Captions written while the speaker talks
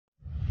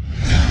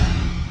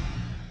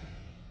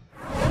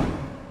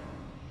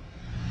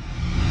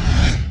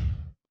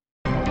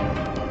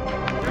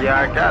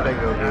Yeah, I gotta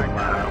go get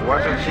mine.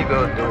 Watch what she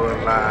go do a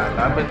line.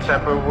 I've been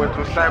tapping with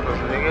them samples,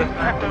 nigga.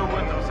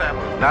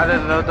 Now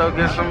that no, don't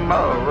get some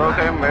more.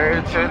 Rocaine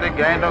married to the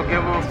game, don't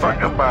give a fuck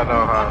about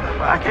no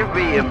hoe. I can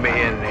be a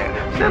millionaire,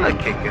 still a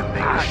kicker,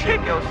 nigga.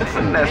 Shit, the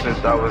finesse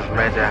is always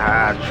measure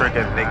how I trick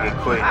a nigga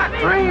quick.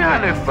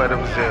 300 for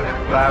them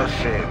zips, loud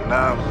shit,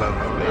 now I'm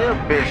loving. Little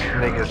bitch,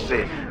 nigga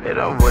shit. It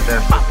don't with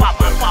that shit.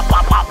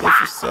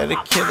 If you say the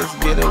killers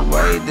get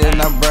away,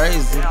 then I'm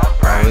brazy.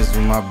 Always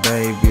with my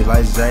baby,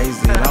 like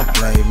Jay-Z. Don't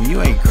play me,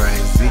 you ain't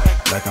crazy.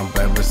 Like I'm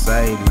back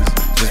Mercedes.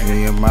 Just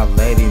me and my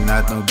lady,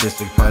 not no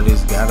district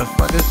police. Gotta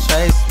fucking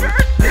chase me.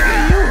 Nigga,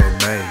 you a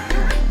baby.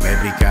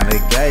 Maybe kinda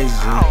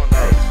gazy.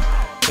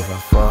 If I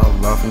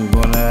fall off, I'm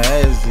gonna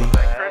hazy.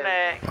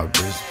 My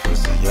bitch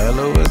pussy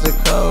yellow is the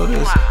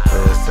coldest.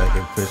 First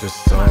second picture,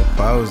 so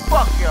imposing.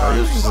 Oh,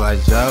 you just like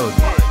Jody.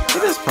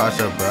 You just posh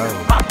up, bro.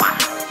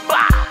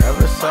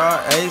 Ever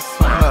saw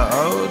Ace on the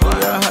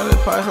oldie? 100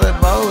 parts like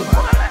Bodie.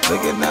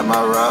 Looking at my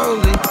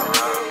rollie.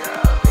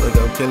 Look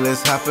up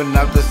killers hopping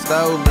off the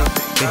stove.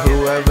 And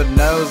whoever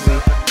knows it,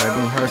 like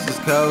them hearses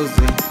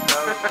cozy.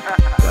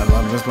 Y'all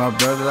I miss my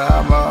brother,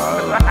 I'm a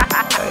oldie.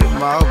 Hey,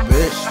 my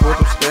bitch, with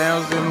them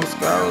scams and them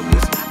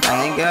scoldies.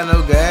 I ain't got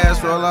no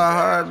gas, roll on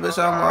hard, bitch,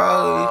 I'm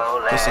rollie.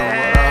 Put some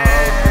water on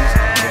these,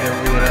 nigga,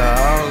 we the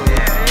only.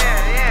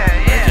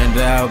 Breaking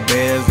down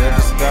beds at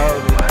the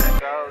scoldy.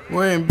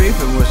 We ain't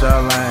beefing with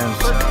y'all lambs.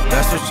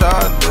 That's what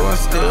y'all doing,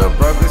 still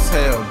broke as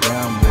hell.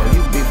 Damn boy,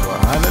 you beef for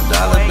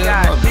 $100 bill,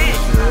 my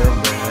bitch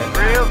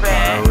real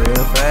bad.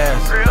 Real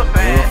fast.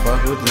 We'll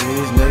fuck with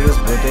these niggas,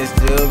 but they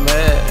still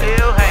mad.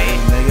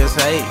 These niggas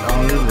hate,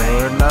 only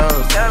Lord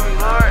knows.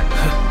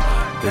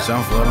 Bitch,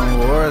 I'm for them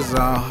war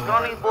zone.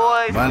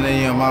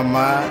 Money in my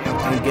mind,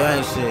 and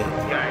gang shit.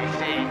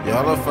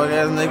 Y'all the fuck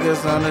ass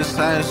niggas on this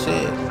same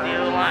shit.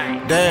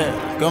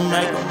 Damn, go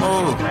make a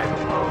move.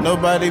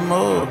 Nobody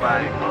move.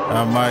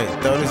 I might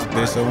throw this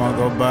bitch, so I wanna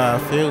go buy a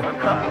few.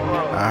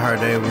 I heard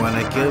they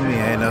wanna kill me,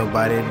 ain't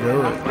nobody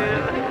do it.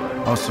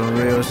 On some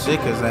real shit,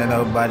 cause ain't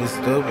nobody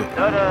stupid.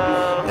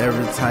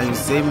 Every time you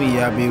see me,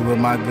 I be with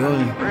my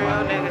goonie.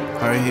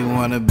 Heard he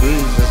wanna be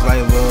just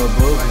like Lil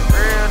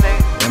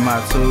Boogie. In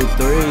my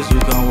 2-3s, you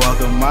can walk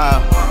a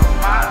mile.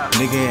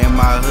 Nigga in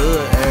my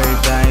hood,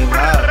 everything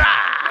loud.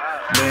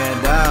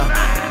 Man down,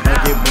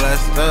 don't get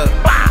blessed up.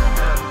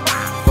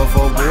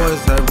 4 boys,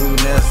 heard we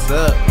mess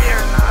up.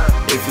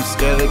 If you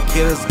scared of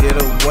killers,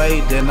 get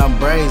away, then I'm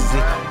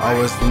brazy.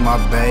 Always with my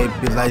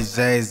baby, like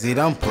Jay-Z,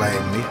 don't play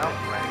me.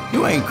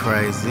 You ain't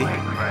crazy.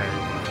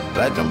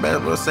 Like them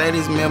bad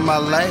Mercedes, me and my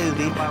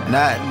lady.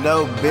 Not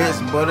no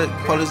bitch, but the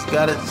police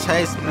gotta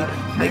chase me.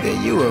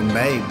 Nigga, you a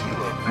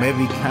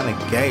maybe kinda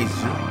gauge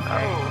you.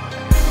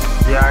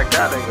 Yeah, I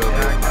gotta go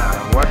get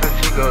mine. Watch what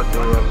she go do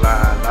a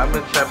line. I've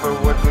been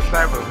tapping with them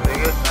samples,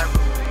 nigga.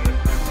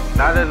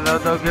 Now that no,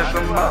 don't get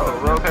some more.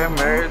 Rocaine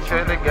married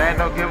to the game,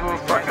 don't give a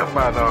fuck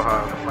about no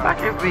hoe. I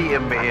can be a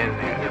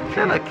millionaire,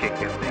 still a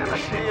kicker, nigga.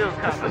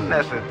 Shit, the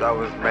finesse is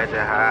always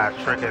measure how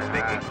I trick a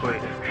nigga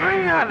quick.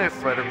 300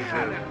 for them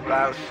zips,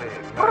 loud shit.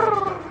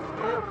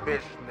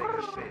 Bitch,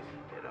 nigga shit.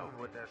 Get over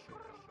with that shit.